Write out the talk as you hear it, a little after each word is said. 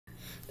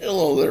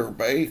Hello there,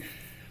 everybody.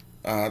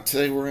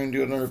 Today we're going to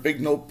do another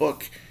big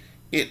notebook.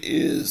 It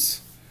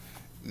is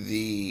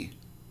the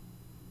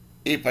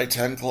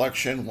 8x10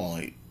 collection.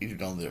 Well, you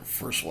know the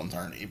first ones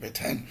aren't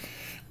 8x10.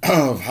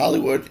 Of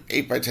Hollywood,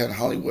 8x10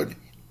 Hollywood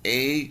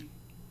A.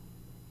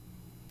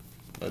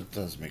 That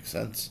does make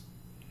sense.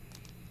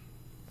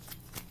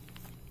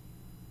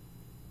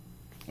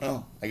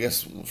 Well, I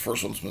guess the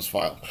first one's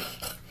misfiled.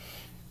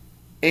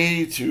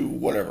 A to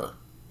whatever.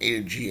 A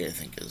to G, I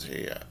think, is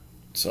here. Yeah.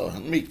 So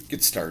let me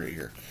get started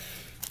here.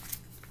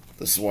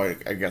 This is why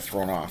I got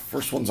thrown off.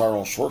 First one's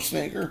Arnold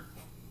Schwarzenegger.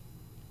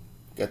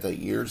 Got that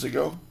years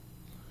ago.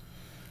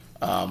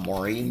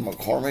 Maureen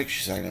McCormick.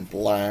 She signed in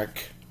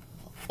black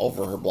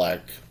over her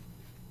black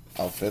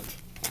outfit.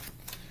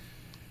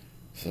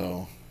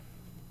 So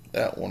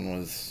that one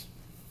was.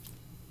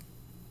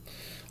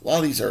 A lot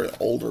of these are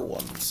older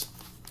ones.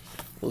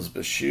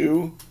 Elizabeth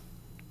Shue.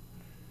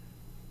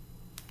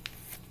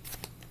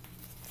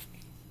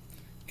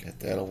 Got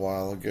that a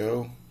while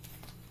ago.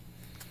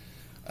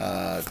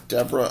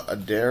 Deborah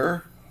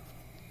Adair.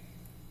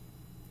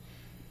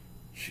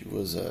 She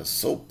was a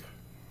soap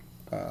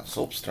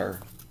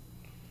star.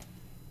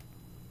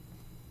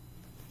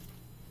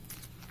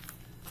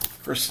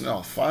 Kristen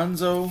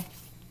Alfonso.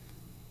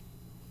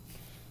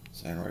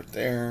 Sign right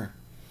there.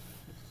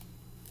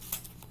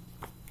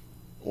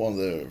 One of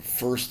the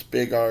first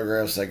big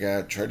autographs I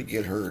got. Tried to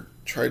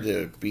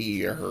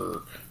be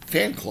her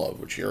fan club,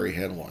 which she already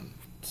had one.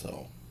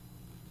 So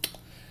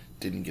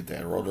didn't get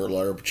that. I wrote her a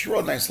letter, but she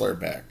wrote a nice letter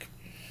back.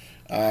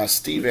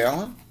 Steve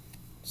Allen,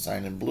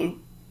 signed in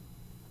blue.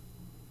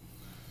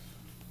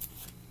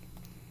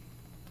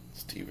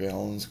 Steve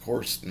Allen's, of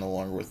course, no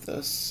longer with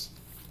us.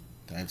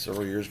 Died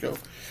several years ago.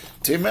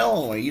 Tim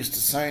Allen, I used to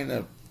sign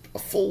a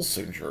full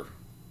signature.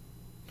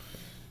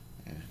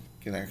 You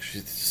can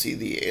actually see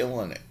the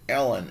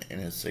Allen in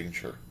his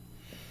signature.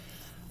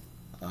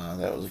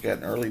 That was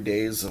in early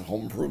days of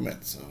Home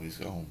Improvement. So he's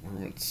got Home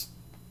Improvements.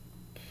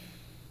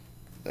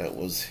 That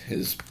was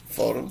his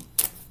photo.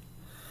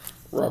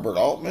 Robert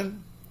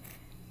Altman.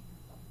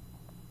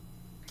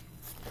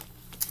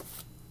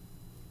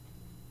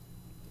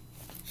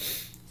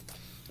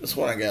 This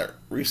one I got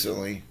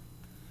recently.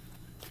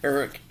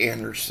 Eric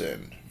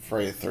Anderson,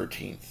 Friday the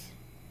 13th.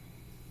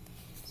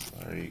 So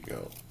there you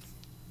go.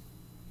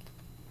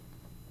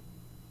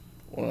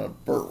 One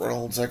of Burt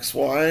Reynolds'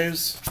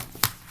 ex-wives.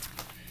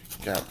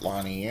 Got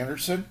Lonnie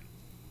Anderson.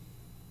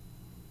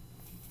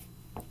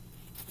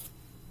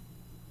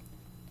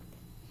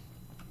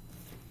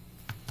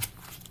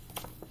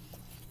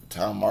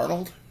 Tom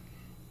Arnold.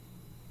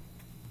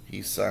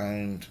 He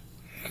signed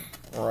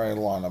right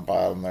along the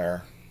bottom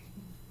there.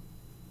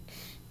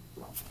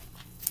 A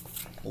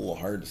little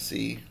hard to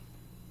see.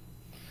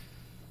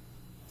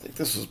 I think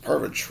this was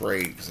part of a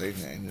trade because I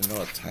didn't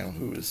know at the time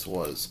who this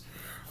was.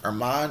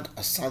 Armand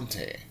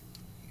Asante.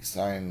 He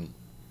signed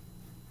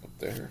up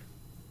there.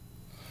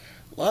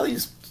 A lot of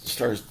these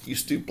stars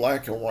used to do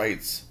black and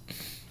whites,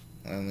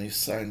 and they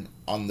signed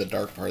on the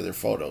dark part of their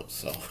photos.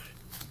 So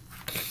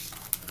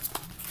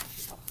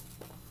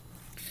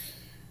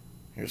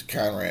here's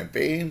Conrad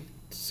Bain,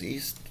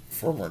 deceased,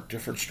 former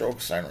Different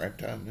Strokes, signed right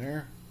down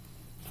there.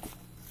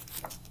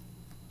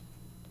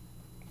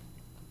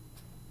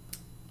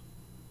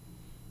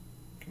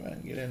 Come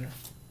on, get in there.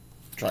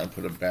 Try and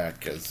put it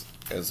back as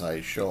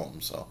I show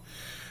them. So,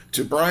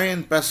 to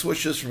Brian, best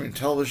wishes from your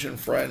television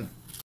friend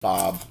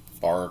Bob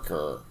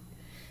Barker.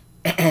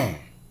 And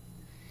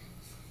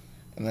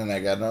then I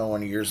got another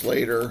one years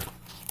later.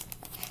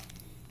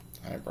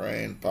 Hi,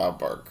 Brian, Bob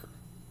Barker.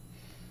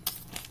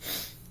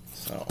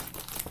 So,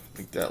 I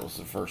think that was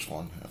the first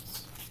one.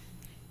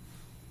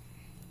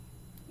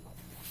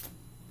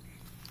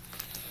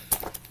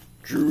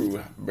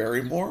 Drew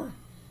Barrymore.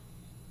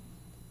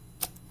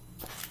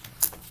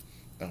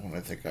 That one I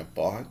think I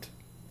bought.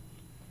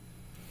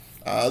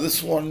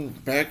 This one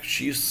back,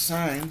 she used to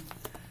sign.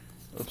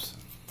 Oops,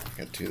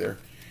 got two there.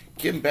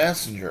 Kim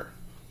Basinger.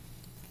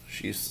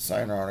 She used to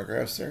sign her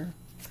autographs there.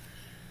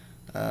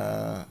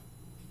 Let's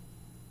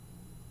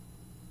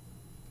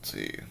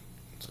see.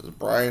 So there's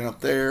Brian up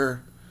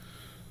there.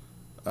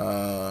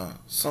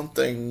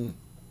 Something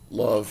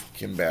Love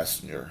Kim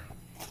Basinger.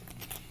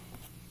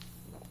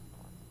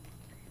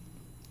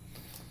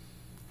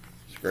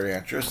 She's a great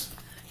actress.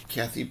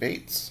 Kathy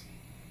Bates.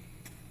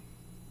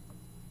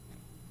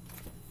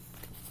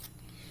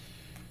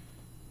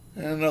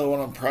 And another one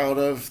I'm proud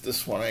of.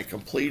 This one I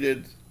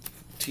completed.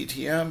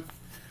 TTM.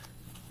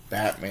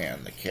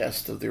 Batman. The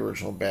cast of the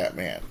original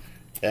Batman.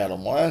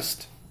 Adam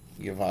West,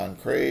 Yvonne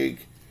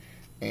Craig,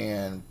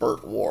 and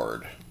Burt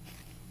Ward.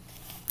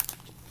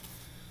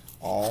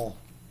 All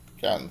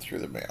gotten through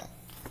the mail.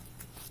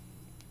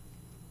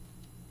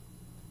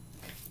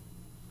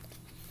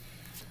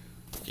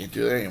 Can't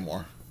do that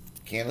anymore.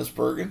 Candace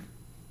Bergen.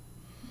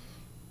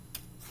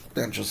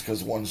 Not just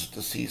because one's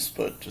deceased,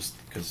 but just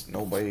because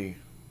nobody...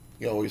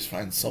 You always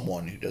find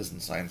someone who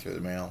doesn't sign through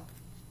the mail.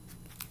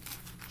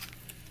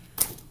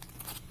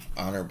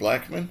 Honor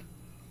Blackman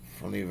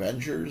from the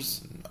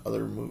Avengers and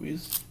other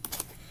movies.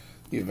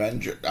 The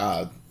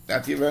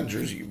Not the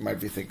Avengers you might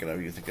be thinking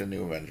of. You're thinking of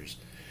New Avengers.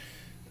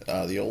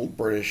 The old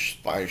British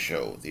spy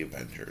show, The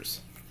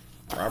Avengers.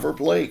 Robert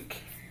Blake,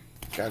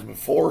 got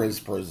before his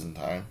prison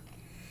time.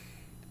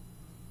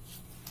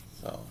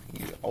 So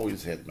he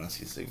always had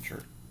messy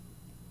signature.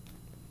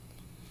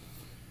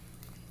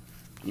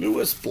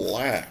 Lewis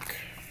Black.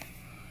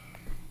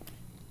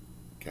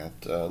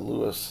 Got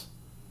Lewis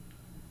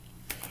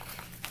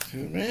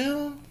through the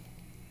mail.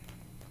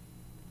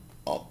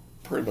 Oh,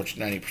 pretty much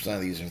 90%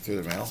 of these are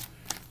through the mail.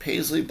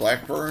 Paisley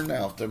Blackburn, now I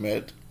have to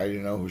admit, I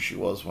didn't know who she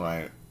was when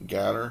I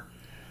got her,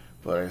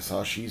 but I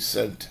saw she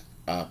sent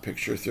a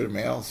picture through the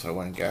mail, so I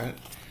went and got it.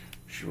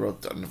 She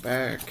wrote on the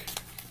back,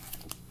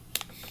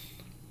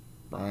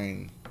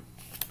 Brian,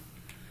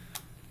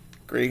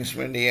 greetings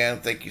from Indiana,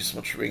 thank you so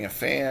much for being a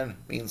fan,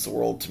 means the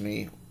world to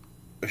me,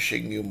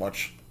 wishing you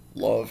much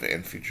love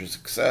and future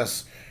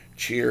success,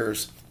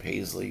 cheers,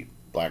 Paisley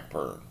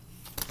Blackburn.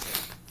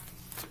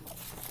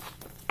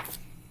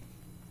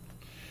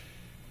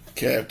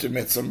 Okay, I have to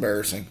admit, it's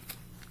embarrassing.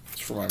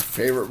 It's from my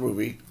favorite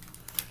movie,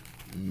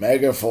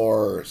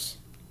 Megaforce.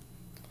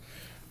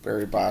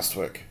 Barry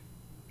Bostwick.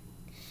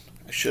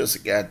 I should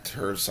have got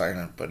her to sign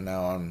it, but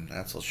now I'm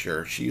not so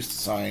sure. She used to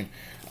sign.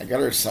 I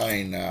got her to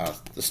sign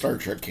the Star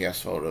Trek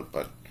cast photo,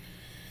 but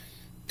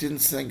didn't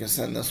think of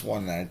sending this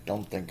one. And I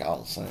don't think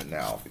I'll send it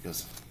now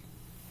because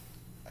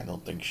I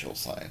don't think she'll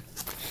sign.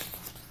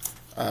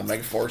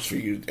 Megaforce, for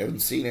you who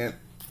haven't seen it,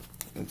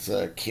 it's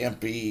a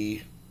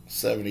campy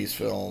 70s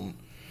film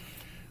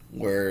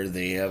where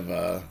they have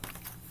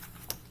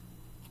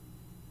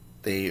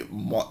they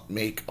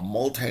make a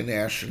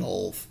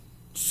multinational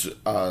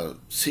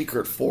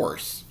secret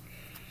force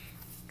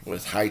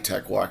with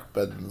high-tech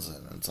weapons,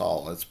 and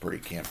it's pretty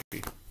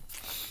campy.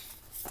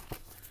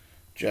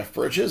 Jeff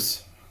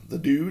Bridges, the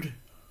dude.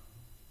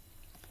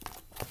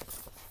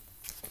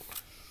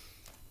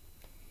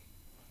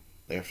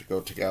 They have to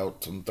go take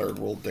out some third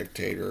world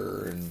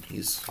dictator, and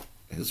he's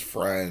his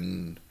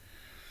friend,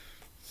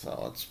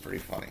 so it's pretty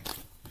funny.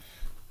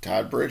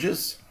 Todd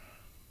Bridges.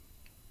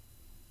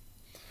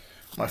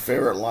 My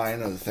favorite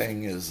line of the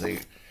thing is they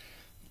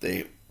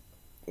need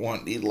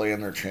to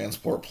land their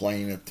transport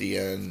plane at the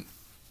end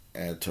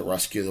to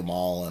rescue them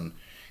all, and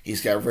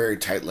he's got a very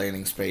tight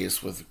landing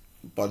space with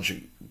a bunch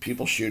of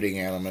people shooting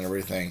at him and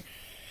everything,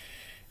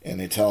 and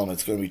they tell him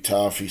it's going to be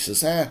tough. He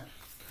says,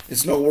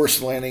 it's no worse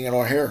than landing in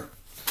O'Hare,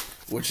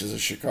 which is a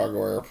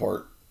Chicago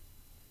airport.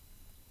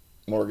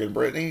 Morgan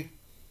Brittany.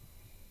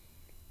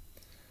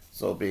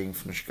 So being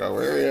from the Chicago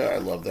area, I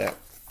love that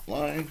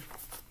line.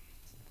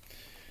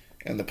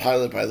 And the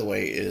pilot, by the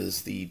way,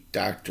 is the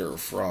doctor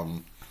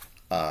from,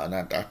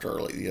 not Dr.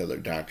 Early, the other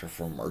doctor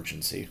from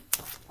Emergency.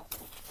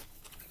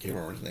 I can't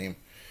remember his name.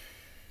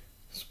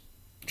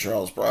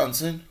 Charles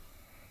Bronson,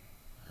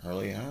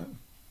 early on.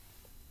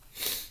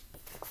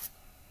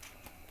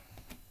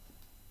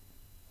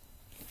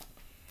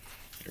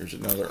 Here's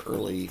another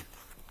early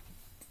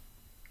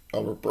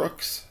Albert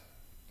Brooks.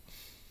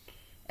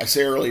 I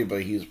say early,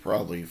 but he's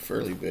probably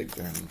fairly big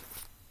then.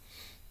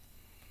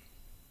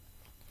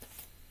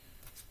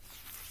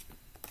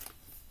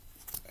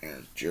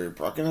 And Jerry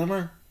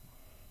Bruckheimer.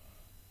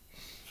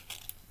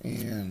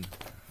 And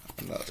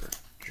another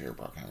Jerry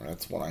Bruckheimer.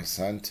 That's one I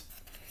sent.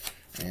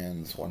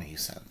 And this one he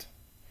sent.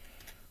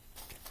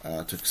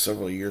 It took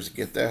several years to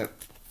get that.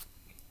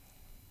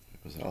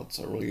 It was out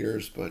several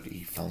years, but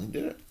he finally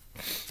did it.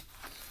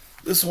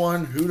 This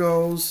one, who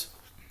knows?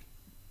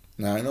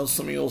 Now, I know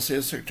some of you will say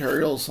it's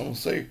secretarial, some will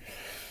say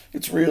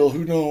it's real,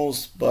 who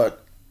knows,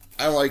 but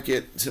I like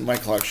it. It's in my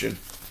collection.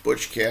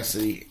 Butch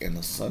Cassidy and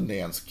the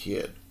Sundance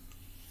Kid.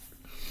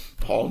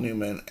 Paul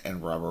Newman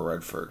and Robert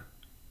Redford.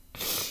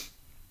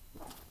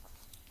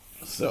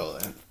 So,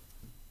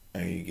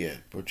 there you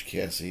get Butch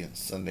Cassidy and the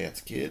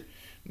Sundance Kid.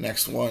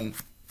 Next one,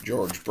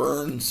 George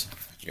Burns.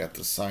 Got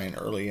the sign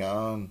early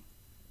on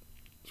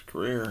his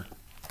career.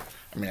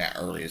 I mean, not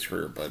early his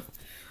career, but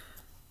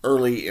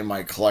early in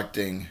my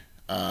collecting.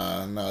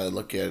 Now that I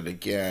look at it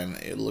again,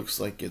 it looks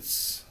like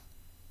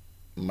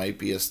might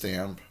be a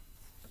stamp,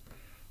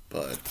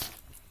 but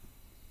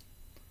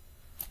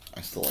I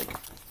still like it.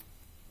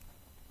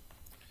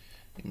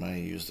 He might have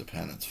used a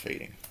pen, it's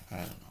fading. I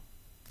don't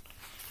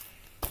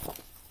know.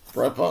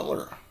 Brett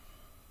Butler.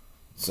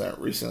 Sent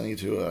recently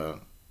to a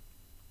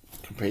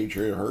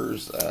compatriot of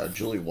hers,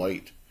 Julie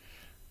White,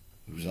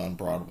 who's on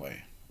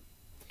Broadway.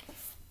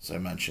 So I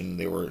mentioned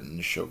they were in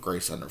the show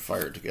Grace Under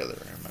Fire together.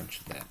 I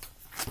mentioned that.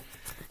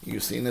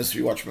 You've seen this if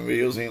you watch my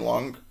videos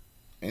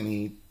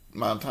any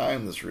amount of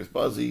time. This is Ruth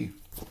Buzzy.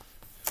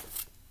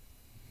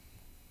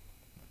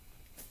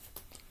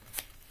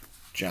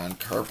 John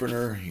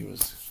Carpenter.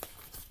 It's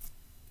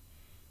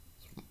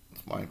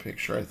my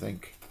picture, I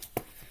think.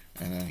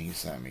 And then he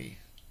sent me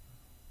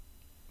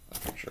a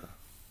picture.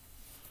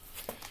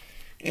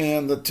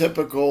 And the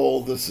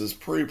typical, this is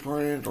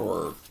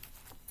preprint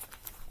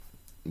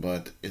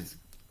but it's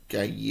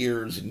got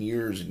years and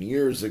years and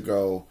years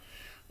ago.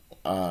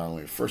 When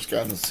we first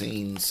got on the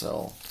scene,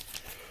 so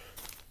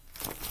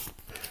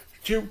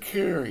Jim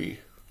Carrey.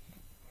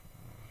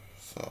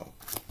 So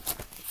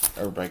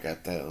everybody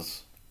got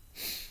those.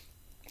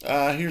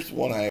 Here's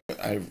one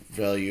I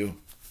value.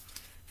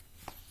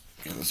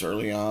 Because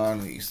early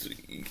on,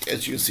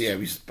 as you can see, I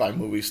used to buy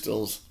movie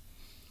stills.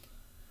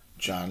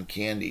 John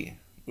Candy.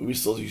 Movie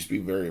stills used to be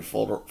very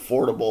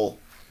affordable.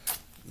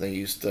 They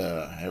used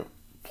to have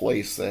a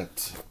place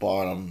that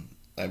bought them.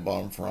 I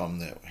bought them from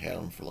that had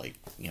them for like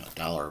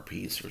 $1 a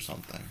piece or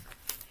something,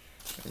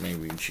 or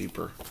maybe even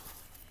cheaper.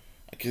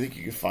 I think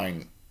you could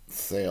find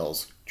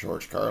sales.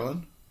 George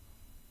Carlin.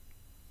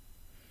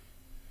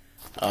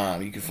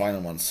 You can find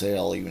them on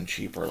sale even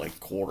cheaper, like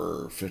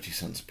quarter or 50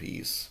 cents a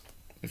piece,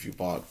 if you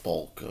bought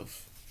bulk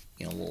of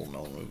little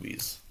known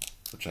movies,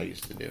 which I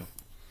used to do.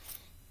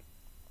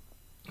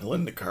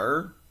 Linda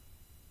Carr.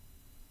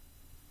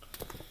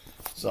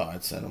 So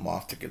I'd send them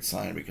off to get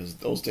signed because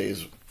those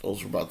days,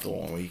 those were about the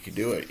only way you could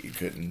do it. You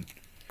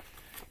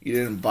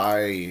didn't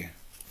buy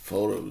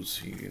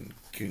photos. You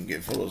couldn't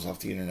get photos off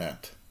the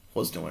internet.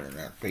 Was no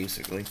internet,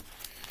 basically.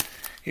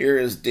 Here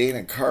is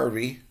Dana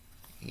Carvey.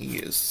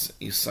 He's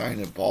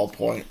signed at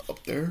ballpoint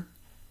up there.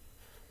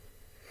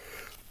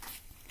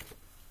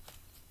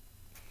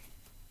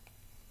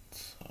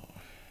 So,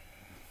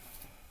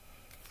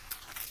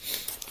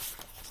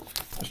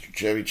 Mr.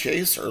 Chevy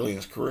Chase, early in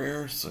his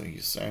career, so he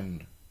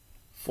signed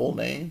full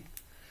name.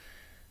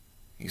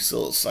 He's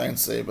still a sign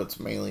say, but it's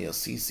mainly a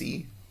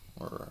CC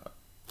or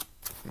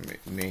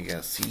maybe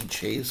a C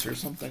Chase or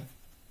something.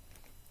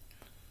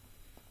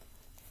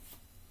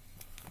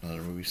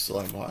 Another movie still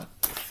I bought.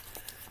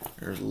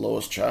 There's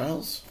Lois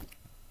Childs.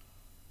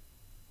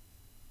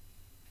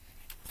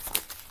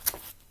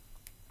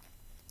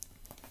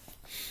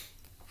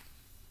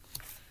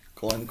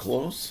 Glenn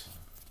Close.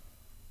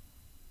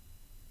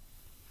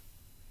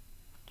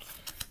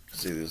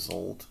 See this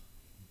old.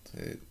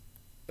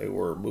 They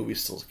were movie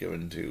stills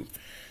given to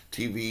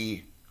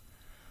TV.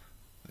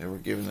 They were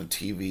given to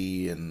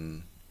TV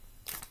and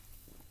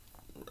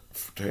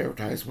to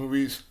advertise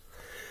movies.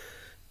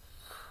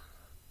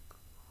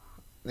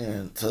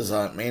 And it says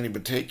Mandy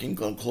Patinkin,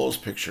 Glenn Close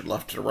pictured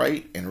left to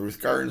right, and Ruth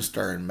Garden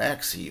star in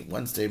Maxie,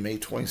 Wednesday, May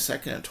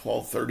 22nd at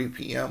 12:30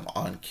 p.m.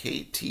 on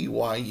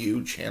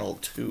KTYU Channel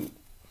 2.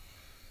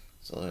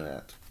 So look at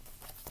that.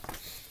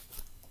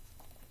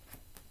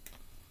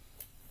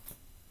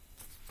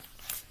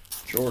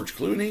 George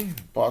Clooney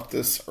bought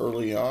this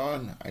early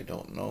on. I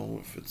don't know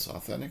if it's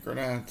authentic or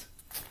not,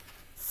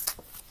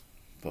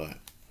 but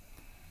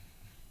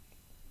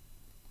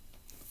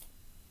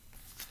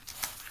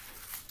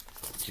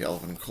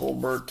Calvin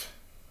Colbert,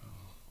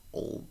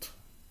 old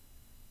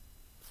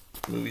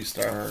movie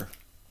star.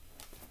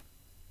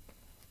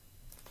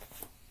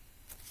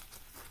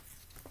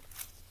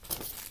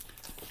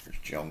 Here's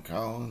Joan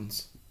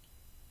Collins.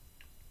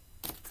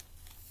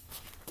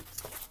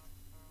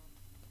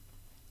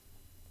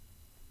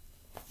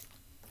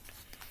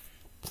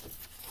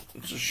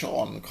 It's a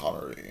Sean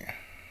Connery.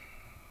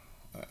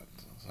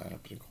 Sign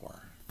up to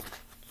inquire.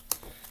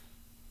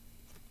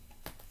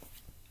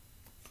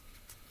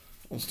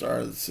 One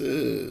star. This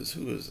is,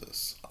 who is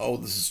this? Oh,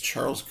 this is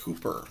Charles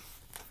Cooper.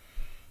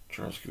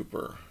 Charles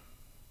Cooper.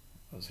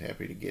 I was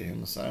happy to get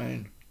him a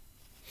sign.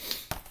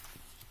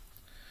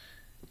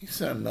 He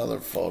sent another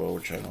photo,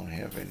 which I don't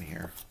have in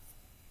here.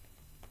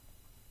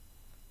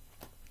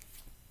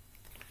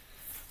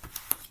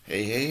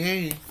 Hey, hey,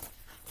 hey.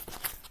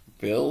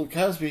 Bill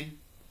Cosby.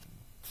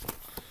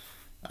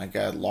 I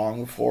got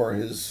long before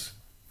his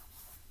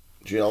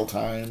jail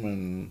time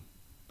and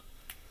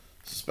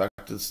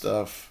suspected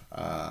stuff.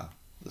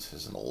 This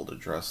is an old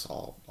address.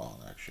 I'll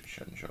actually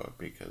shouldn't show it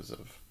because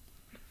of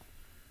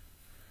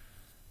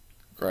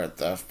grand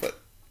theft, but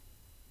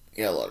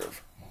yeah, letter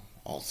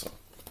also.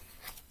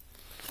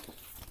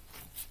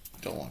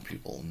 Don't want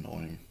people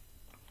knowing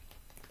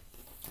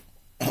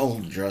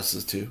old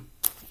addresses too.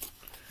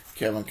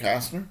 Kevin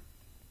Costner,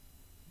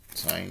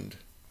 signed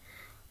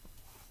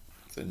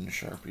thin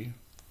Sharpie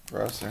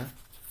for us there.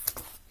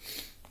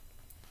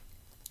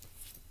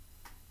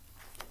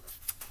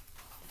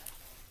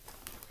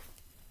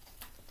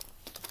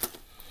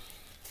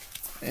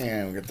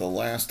 And we got the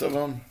last of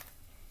them.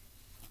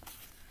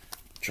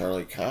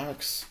 Charlie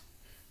Cox.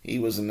 He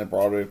was in the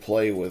Broadway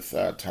play with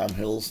Tom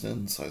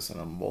Hiddleston, so I sent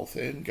them both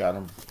in. Got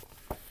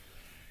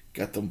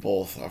them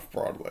both off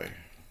Broadway.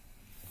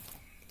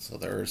 So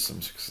there is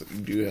some success. You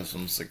do have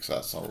some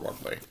success on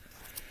Broadway.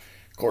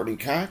 Courtney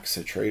Cox,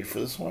 I traded for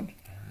this one.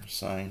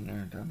 Sign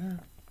there, down there.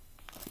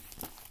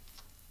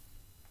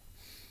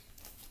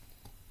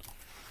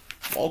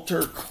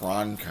 Walter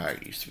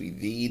Cronkite used to be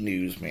the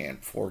newsman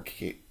for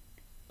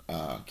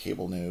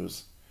cable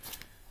news.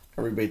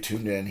 Everybody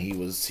tuned in. He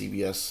was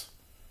CBS.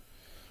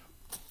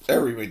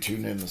 Everybody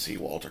tuned in to see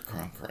Walter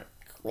Cronkite.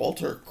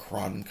 Walter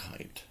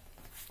Cronkite.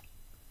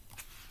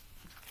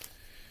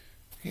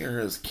 Here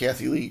is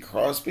Kathy Lee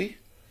Crosby.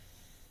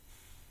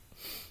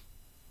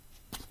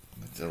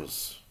 That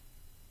was,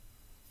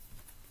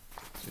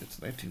 it's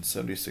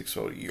 1976.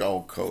 So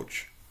y'all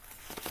Coach.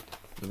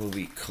 The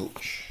movie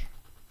Coach.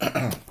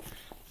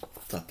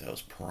 Thought that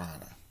was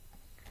Piranha.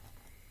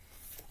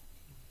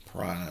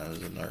 Piranha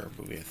is another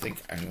movie.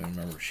 I don't even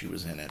remember she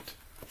was in it.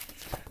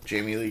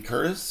 Jamie Lee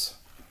Curtis.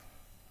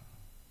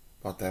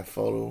 About that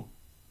photo.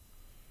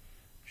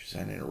 She's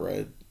hiding in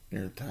red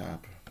near the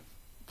top.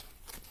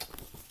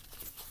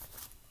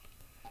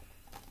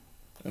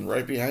 And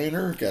right behind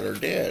her, got her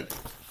dad,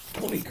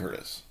 Tony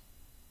Curtis.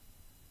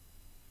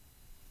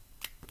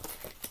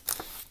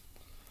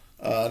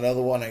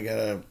 Another one, I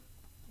gotta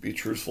be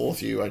truthful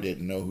with you. I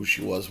didn't know who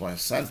she was when I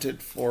sent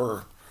it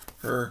for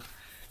her.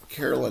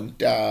 Carolyn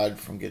Dodd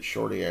from Get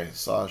Shorty. I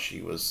saw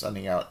she was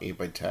sending out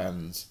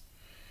 8x10s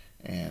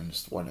and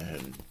just went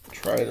ahead and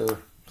tried her.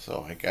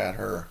 So I got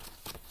her.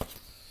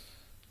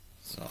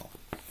 So,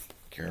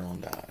 Carolyn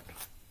Dodd.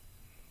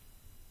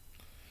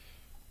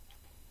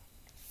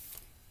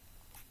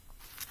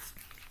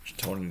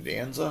 Tony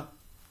Danza.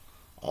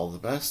 All the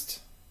best.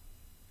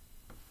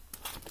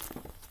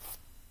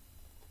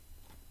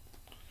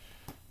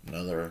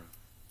 Another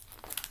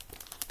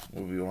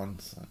movie one.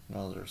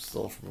 Another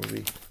still for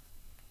movie.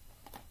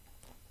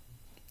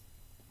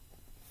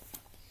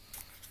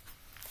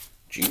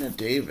 Gina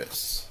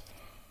Davis.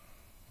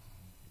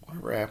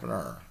 Whatever happened to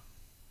her?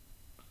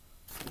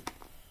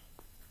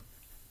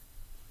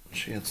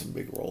 She had some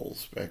big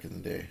roles back in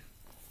the day.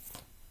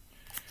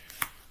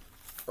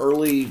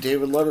 Early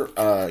David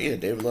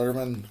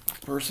Letterman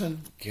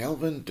person.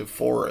 Calvin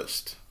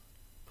DeForest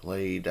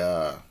played.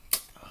 I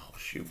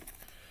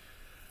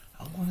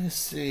want to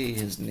say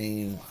his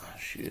name.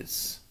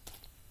 It's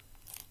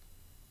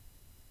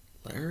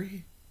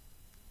Larry.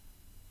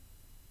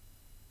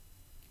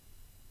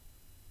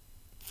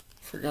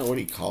 Forgot what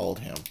he called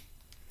him.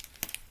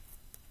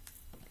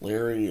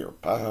 Larry or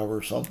Bob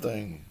or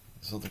something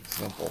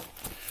simple.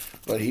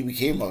 But he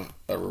became a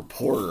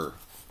reporter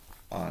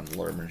on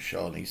Letterman's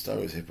show, and he used to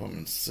always hit him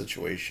in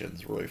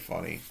situations. Really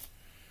funny.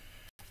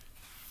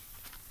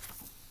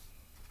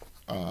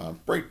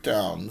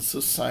 Breakdown. This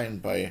is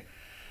signed by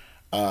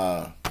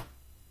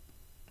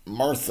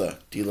Martha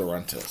De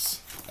Laurentiis.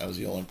 I was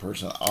the only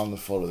person on the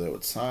photo that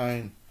would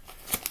sign.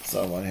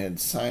 Someone had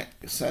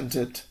sent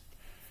it.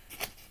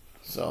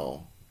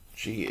 So,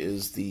 she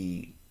is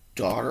the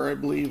daughter, I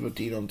believe, of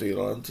Dino De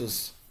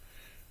Laurentiis,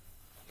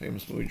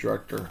 famous movie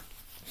director.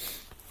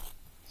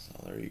 So,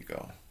 there you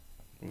go.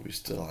 Movie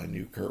still, I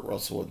knew Kurt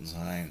Russell wouldn't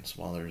sign.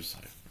 Some others,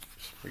 I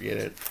forget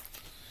it.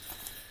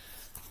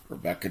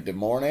 Rebecca De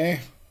Mornay,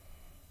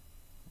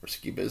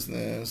 Risky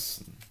Business,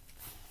 and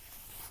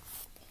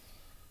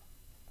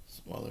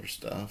some other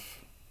stuff.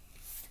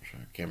 I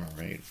can't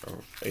remember any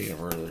of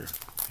her other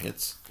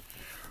hits.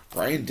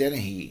 Brian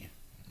Dennehy.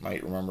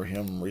 Might remember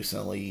him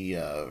recently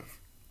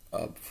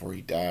before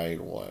he died.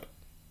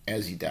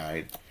 As he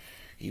died,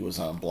 he was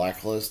on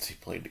Blacklist. He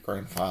played the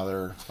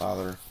grandfather,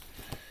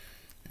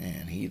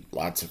 and he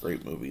lots of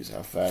great movies.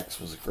 FX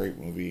was a great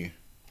movie.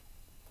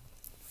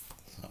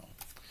 So,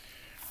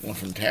 one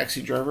from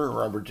Taxi Driver,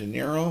 Robert De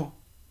Niro.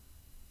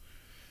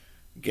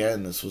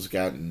 Again, this was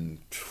gotten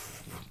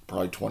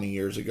probably 20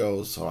 years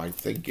ago, so I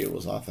think it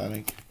was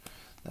authentic.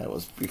 That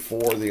was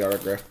before the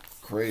autograph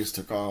craze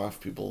took off.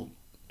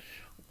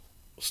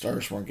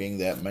 Stars weren't getting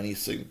that many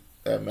things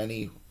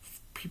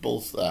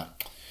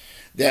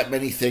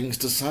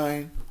to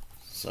sign,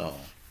 so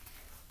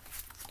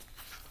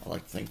I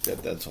like to think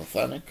that that's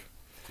authentic.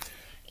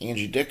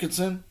 Angie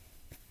Dickinson,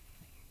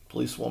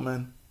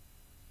 policewoman.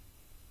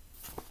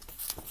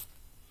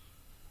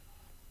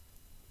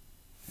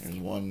 Here's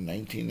one,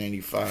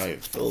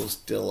 1995, Phyllis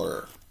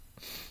Diller.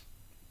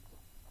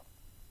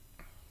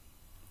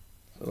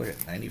 So look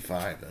at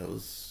 95. That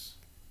was,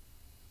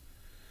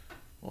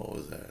 what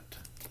was that?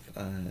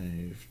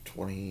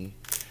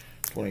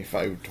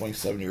 25,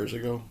 27 years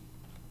ago.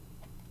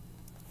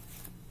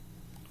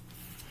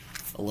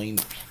 Eileen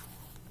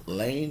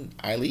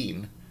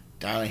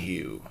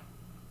Donahue.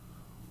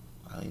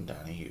 Eileen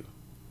Donahue.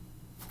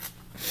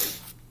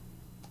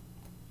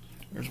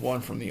 There's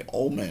one from The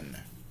Omen.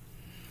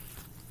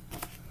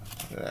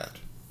 Look at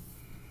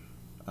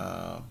that.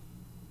 I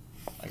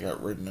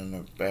got written in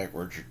the back,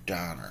 Richard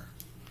Donner.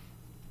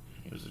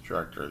 He was the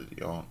director of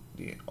The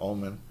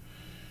Omen.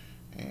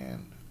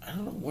 And I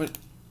don't know what...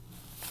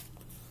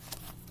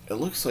 It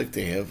looks like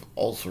they have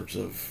all sorts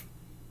of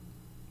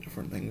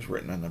different things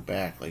written on the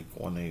back, like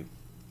when they...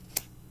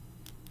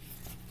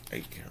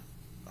 like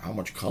how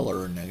much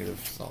color or negative,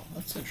 so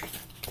that's interesting.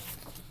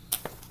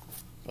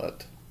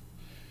 But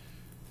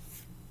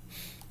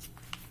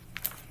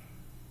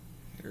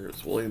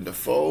here's William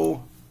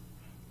Dafoe,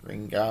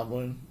 Green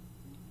Goblin,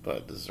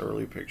 but this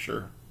early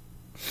picture.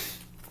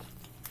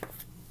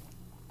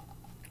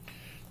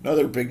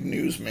 Another big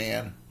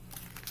newsman,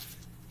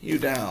 Hugh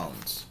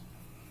Downs,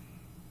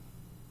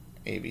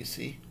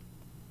 ABC.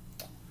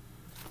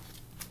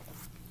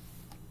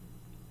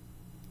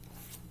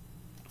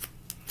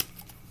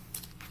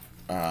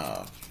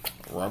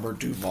 Robert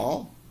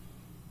Duvall.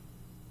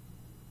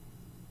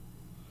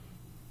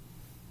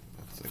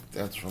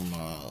 That's from,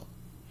 I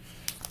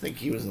think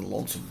he was in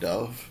Lonesome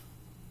Dove.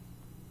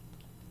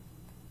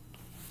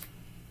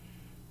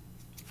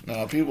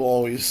 Now, people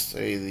always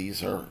say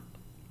these are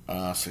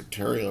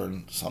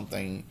sectarian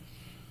something.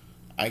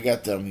 I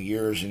got them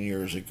years and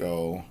years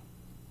ago.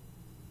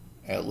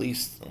 At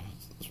least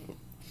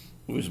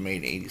it was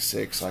made in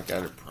 '86. So I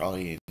got it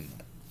probably in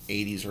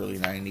 '80s, early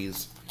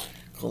 '90s.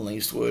 Clint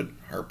Eastwood,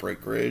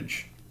 Heartbreak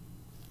Ridge.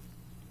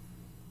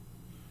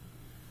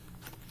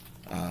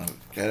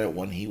 Got it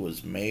when he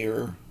was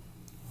mayor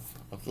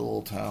of the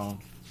little town.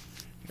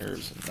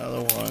 Here's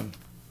another one.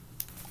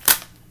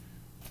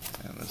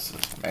 And this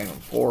is Magnum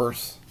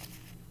Force.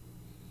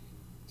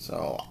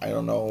 So I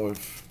don't know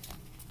if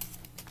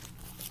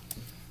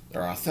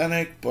they're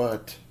authentic,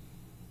 but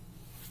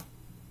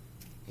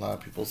a lot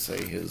of people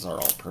say his are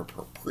all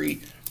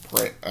preprint,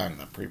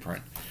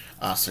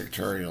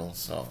 secretarial.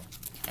 So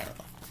I don't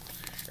know.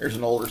 Here's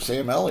an older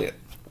Sam Elliott.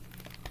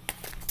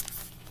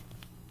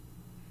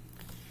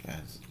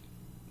 Guys,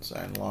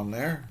 sign along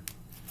there.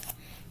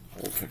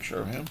 Old picture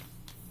of him.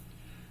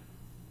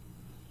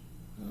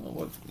 I don't know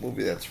what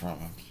movie that's from.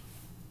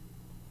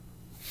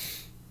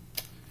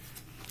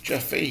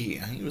 Jeff Fahey,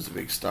 he was a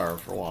big star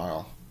for a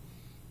while.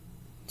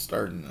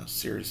 Starred in a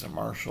series of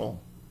Marshall.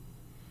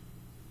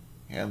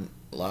 He had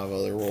a lot of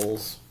other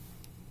roles.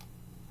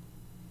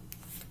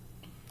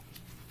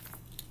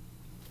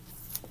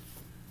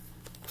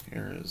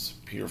 Here is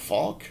Peter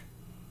Falk.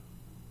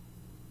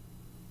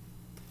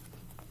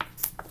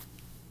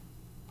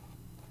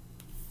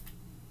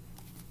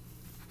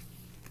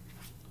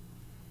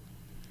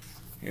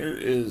 Here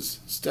is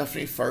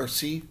Stephanie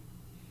Farcy.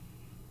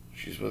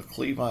 She's with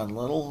Cleavon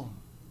Little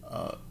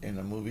in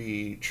the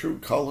movie True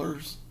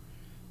Colors.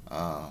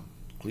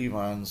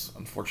 Cleavon's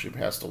unfortunately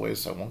passed away,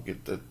 so I won't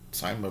get to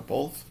sign with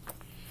both.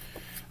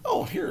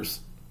 Oh,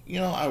 here's,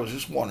 I was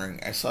just wondering.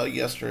 I saw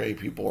yesterday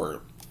people were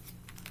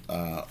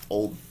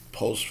old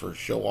posts for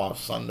Show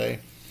Off Sunday.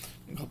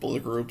 A couple of the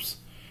groups,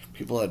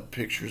 people had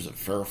pictures of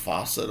Farrah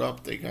Fawcett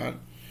up they got.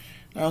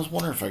 And I was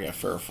wondering if I got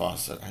Farrah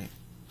Fawcett.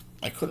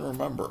 I couldn't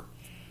remember.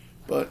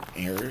 But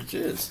here it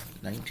is,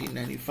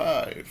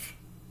 1995.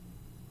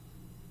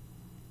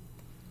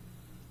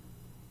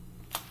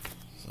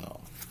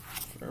 So,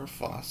 Farrah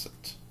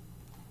Fawcett.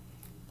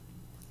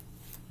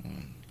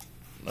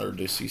 Another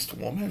deceased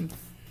woman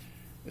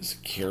is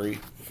Carrie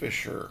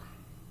Fisher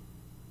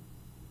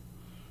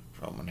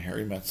from When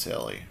Harry Met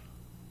Sally.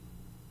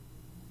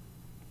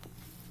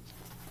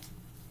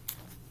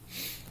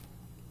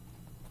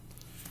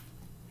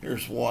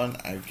 Here's one.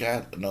 I've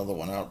got another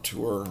one out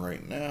to her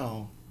right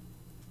now.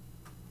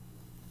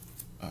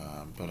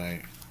 But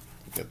I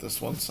get this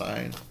one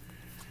signed.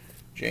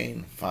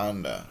 Jane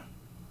Fonda.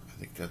 I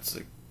think that's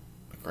the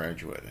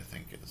Graduate, I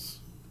think is.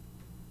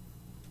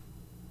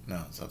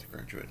 No, it's not The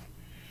Graduate.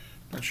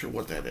 Not sure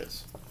what that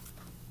is.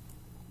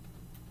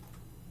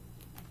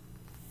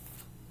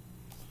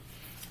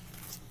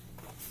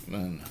 And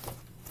then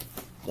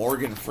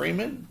Morgan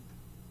Freeman.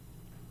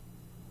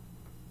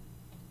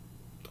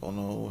 Don't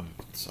know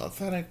if it's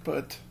authentic,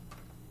 but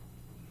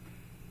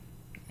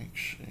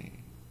actually,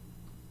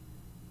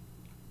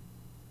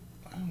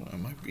 I don't know, it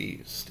might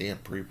be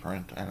stamp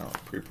preprint. I don't know,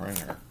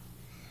 preprinter.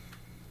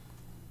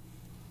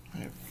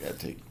 I've got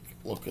to take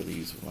a look at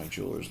these with my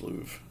jeweler's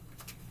Louvre,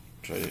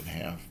 which I didn't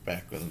have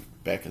back in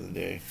the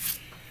day.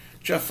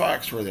 Jeff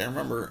Foxworthy. I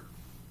remember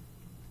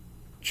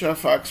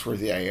Jeff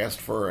Foxworthy. I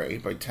asked for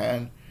an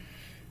 8x10,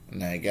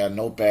 and I got a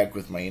note back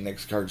with my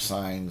index card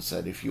signed.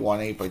 Said if you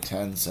want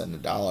 8x10,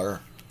 send $1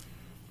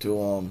 to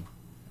him,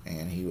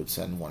 and he would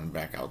send one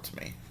back out to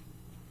me.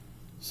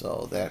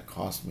 So that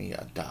cost me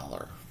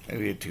 $1,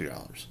 maybe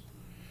 $2.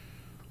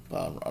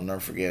 But I'll never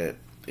forget it.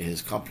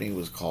 His company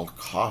was called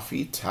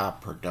Coffee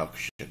Top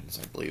Productions,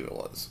 I believe it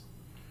was.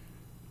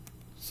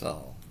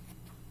 So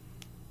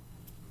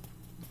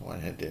what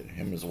I did,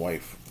 him and his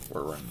wife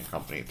were running the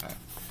company at the time.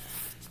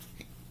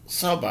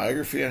 Saw a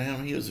biography on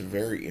him. He was a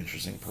very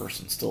interesting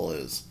person, still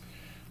is.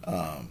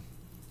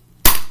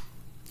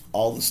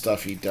 All the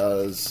stuff he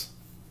does,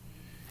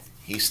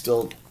 he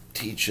still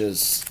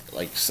teaches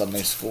like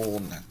Sunday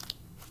school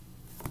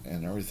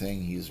and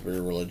everything. He's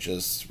very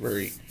religious,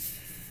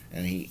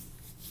 and he,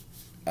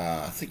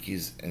 I think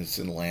it's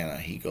in Atlanta.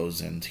 He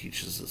goes in and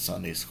teaches at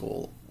Sunday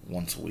school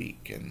once a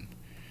week, and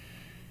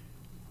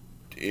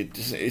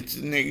it's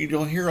you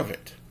don't hear of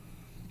it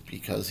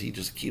because he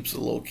just keeps it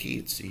low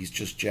key. He's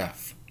just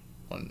Jeff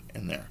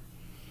in there.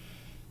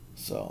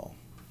 So,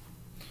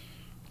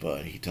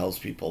 but he tells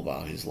people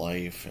about his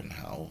life and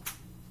how,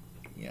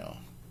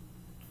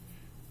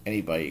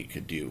 anybody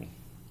could do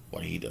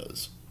what he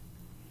does.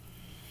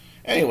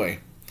 Anyway,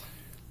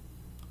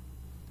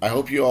 I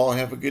hope you all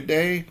have a good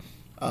day.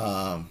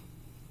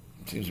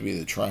 Seems to be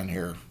the trend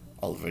here.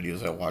 All the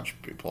videos I watch,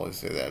 people always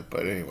say that.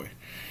 But anyway,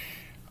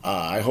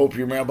 I hope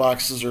your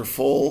mailboxes are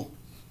full.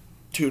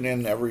 Tune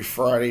in every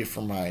Friday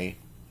for my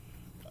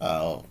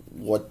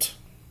what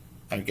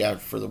I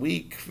got for the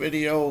week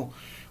video,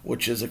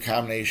 which is a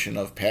combination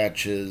of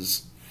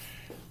patches,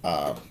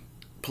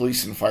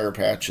 police and fire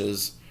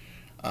patches,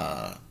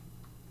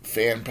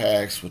 fan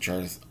packs, which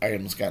are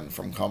items gotten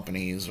from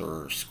companies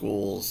or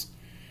schools,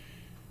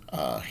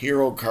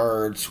 hero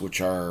cards,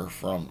 which are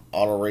from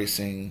auto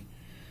racing.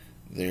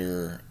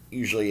 They're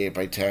usually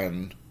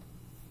 8x10,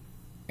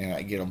 and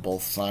I get them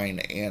both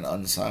signed and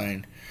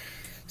unsigned.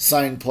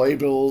 Signed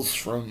playbills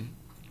from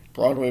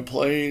Broadway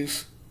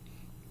plays.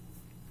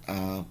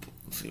 Let's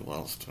see, what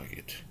else do I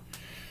get?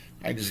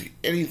 I just,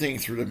 anything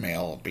through the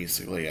mail,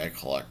 basically, I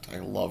collect. I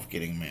love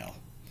getting mail.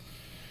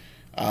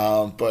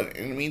 But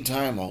in the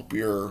meantime, I hope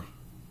your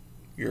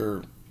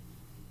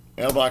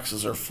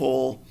mailboxes are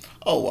full.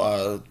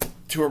 Oh,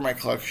 tour my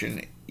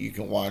collection. You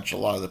can watch a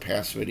lot of the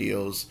past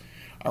videos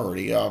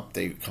already up.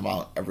 They come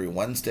out every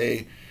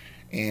Wednesday,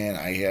 and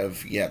I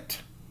have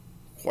yet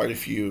quite a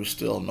few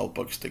still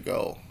notebooks to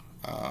go.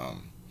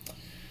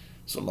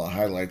 Some of the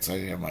highlights, I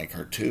have my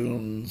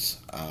cartoons.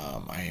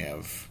 I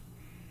have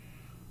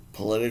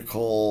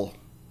political's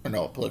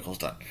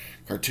done.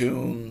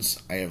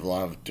 Cartoons. I have a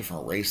lot of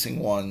different racing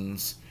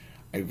ones.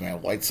 I have my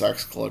White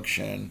Sox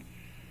collection.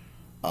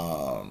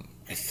 I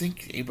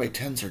think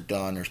 8x10s are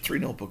done. There's 3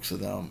 notebooks of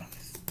them.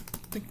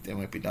 I think they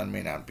might be done,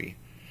 may not be.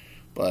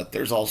 But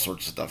there's all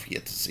sorts of stuff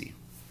yet to see.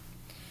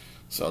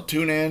 So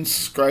tune in,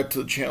 subscribe to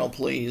the channel,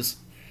 please.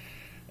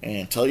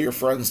 And tell your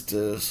friends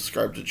to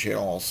subscribe to the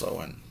channel also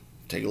and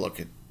take a look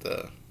at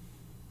the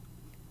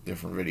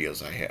different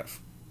videos I have.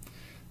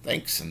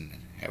 Thanks,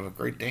 and have a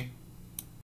great day.